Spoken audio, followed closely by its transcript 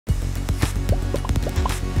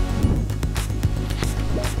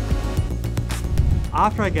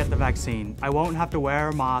After I get the vaccine, I won't have to wear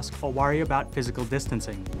a mask or worry about physical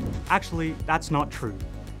distancing. Actually, that's not true.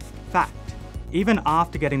 Fact. Even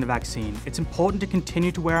after getting the vaccine, it's important to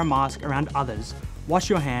continue to wear a mask around others, wash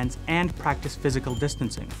your hands, and practice physical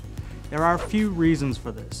distancing. There are a few reasons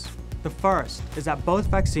for this. The first is that both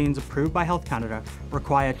vaccines approved by Health Canada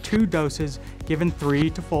require 2 doses given 3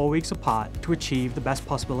 to 4 weeks apart to achieve the best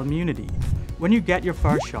possible immunity. When you get your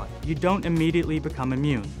first shot, you don't immediately become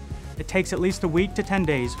immune. It takes at least a week to 10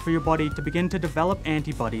 days for your body to begin to develop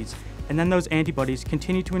antibodies, and then those antibodies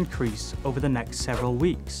continue to increase over the next several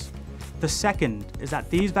weeks. The second is that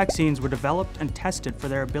these vaccines were developed and tested for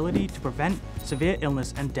their ability to prevent severe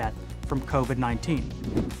illness and death from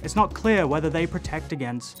COVID-19. It's not clear whether they protect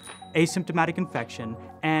against asymptomatic infection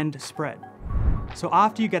and spread. So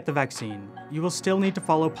after you get the vaccine, you will still need to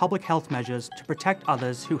follow public health measures to protect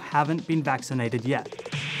others who haven't been vaccinated yet.